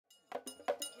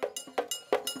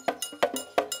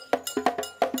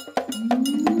Just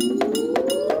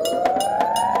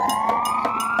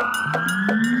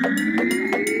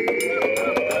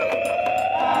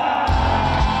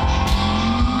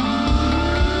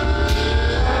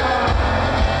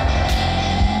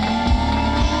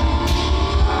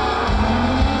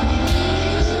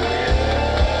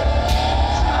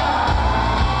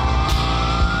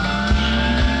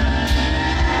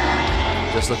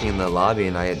looking in the lobby,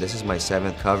 and this is my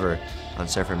 7th cover on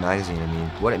SURFER magazine. I mean,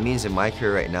 what it means in my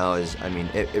career right now is, I mean,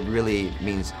 it really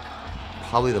means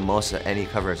probably the most that any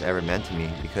cover has ever meant to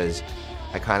me, because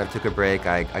I kind of took a break.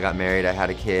 I got married, I had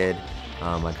a kid.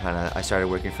 I started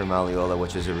working for Maliola,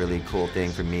 which was a really cool thing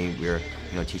for me. We were,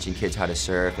 teaching kids how to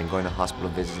surf and going to hospital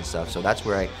visits and stuff. So that's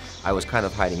where I was kind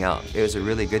of hiding out. It was a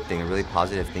really good thing, a really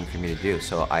positive thing for me to do.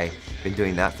 So I've been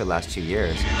doing that for the last 2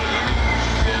 years.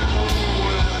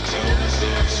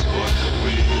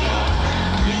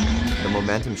 The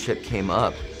momentum ship came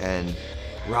up, and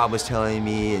Rob was telling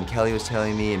me, and Kelly was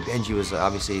telling me, and Benji was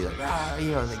obviously like, dude,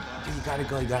 you gotta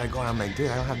go. And I'm like, dude,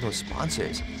 I don't have no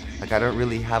sponsors. Like, I don't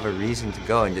really have a reason to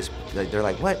go, and just, like, they're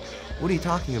like, what are you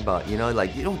talking about?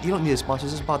 Like, you don't need a sponsor,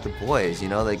 it's just about the boys,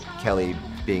 Like, Kelly,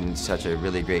 being such a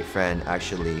really great friend,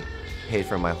 actually paid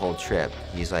for my whole trip.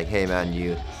 He's like, hey man,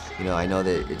 I know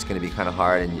that it's gonna be kind of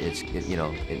hard, and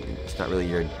it's not really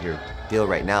your deal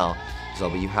right now, so,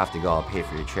 but you have to go, I'll pay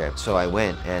for your trip. So I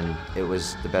went, and it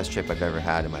was the best trip I've ever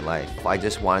had in my life. I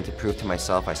just wanted to prove to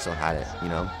myself I still had it,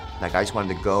 Like, I just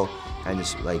wanted to go and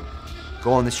just, like,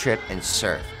 go on this trip and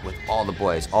surf with all the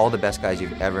boys, all the best guys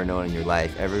you've ever known in your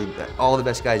life, all the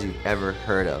best guys you've ever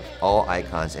heard of, all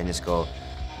icons, and just go,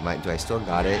 do I still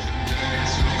got it?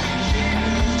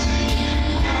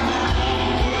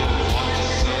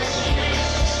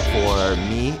 For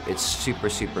me, it's super,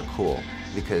 super cool,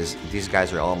 because these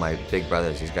guys are all my big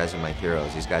brothers. These guys are my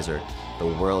heroes. These guys are the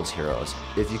world's heroes.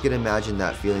 If you could imagine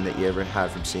that feeling that you ever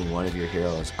had from seeing one of your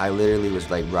heroes, I literally was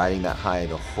like riding that high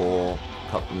the whole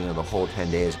 10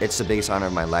 days. It's the biggest honor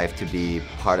of my life to be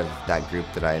part of that group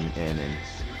that I'm in, and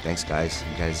thanks guys.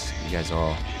 You guys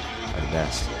all are the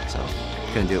best. So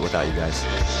couldn't do it without you guys.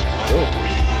 Cool.